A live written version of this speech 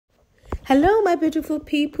Hello my beautiful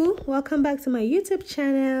people, welcome back to my YouTube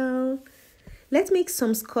channel. Let's make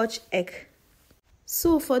some Scotch egg.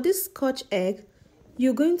 So for this Scotch egg,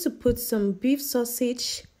 you're going to put some beef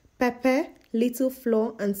sausage, pepper, little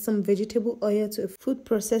flour and some vegetable oil to a food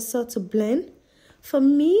processor to blend. For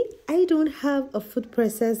me, I don't have a food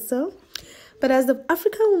processor, but as the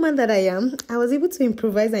African woman that I am, I was able to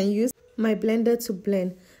improvise and use my blender to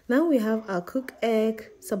blend. Now we have our cooked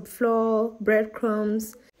egg, some flour,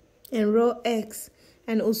 breadcrumbs, and raw eggs,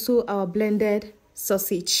 and also our blended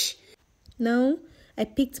sausage. Now I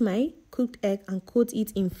picked my cooked egg and coat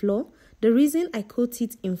it in flour. The reason I coat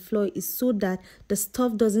it in flour is so that the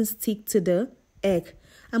stuff doesn't stick to the egg.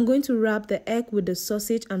 I'm going to wrap the egg with the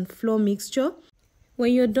sausage and flour mixture.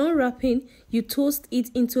 When you're done wrapping, you toast it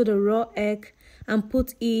into the raw egg and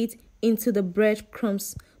put it into the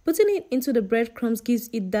breadcrumbs. Putting it into the breadcrumbs gives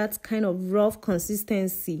it that kind of rough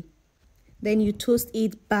consistency. Then you toast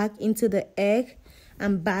it back into the egg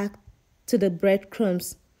and back to the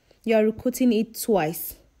breadcrumbs. You are recoating it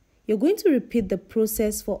twice. You're going to repeat the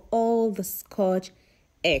process for all the Scotch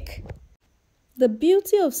egg. The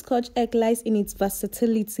beauty of Scotch egg lies in its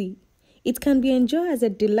versatility. It can be enjoyed as a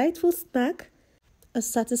delightful snack, a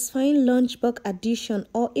satisfying lunchbox addition,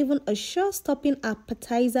 or even a show-stopping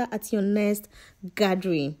appetizer at your next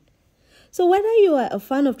gathering. So whether you are a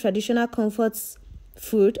fan of traditional comforts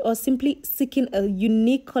food or simply seeking a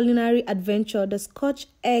unique culinary adventure, the Scotch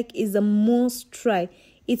egg is a must try.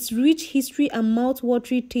 Its rich history and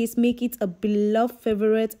mouth-watering taste make it a beloved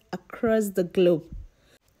favorite across the globe.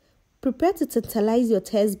 Prepare to tantalize your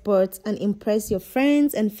taste buds and impress your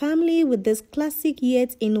friends and family with this classic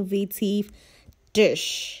yet innovative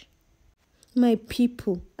dish. My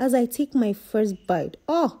people, as I take my first bite,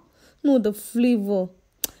 the flavor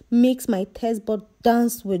makes my taste bud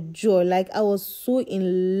dance with joy. Like I was so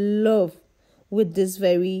in love with this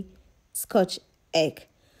very Scotch egg.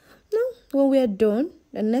 Now, when we are done,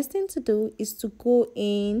 the next thing to do is to go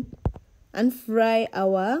in and fry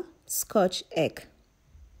our Scotch egg.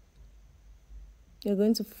 You're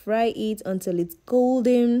going to fry it until it's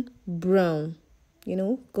golden brown.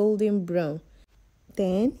 Golden brown.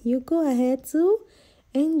 Then you go ahead to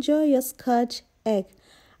enjoy your Scotch egg.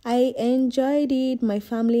 I enjoyed it. My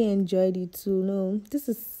family enjoyed it too. No, this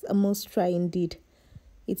is a must try indeed.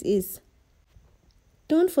 It is.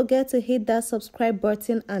 Don't forget to hit that subscribe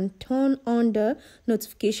button and turn on the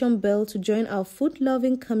notification bell to join our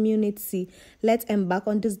food-loving community. Let's embark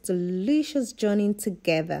on this delicious journey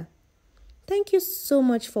together. Thank you so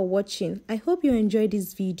much for watching. I hope you enjoyed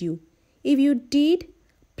this video. If you did,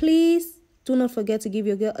 please do not forget to give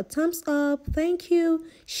your girl a thumbs up. Thank you.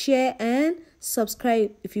 Share and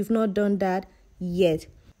subscribe if you've not done that yet.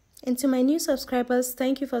 And to my new subscribers,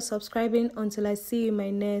 thank you for subscribing. Until I see you in my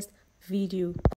next video.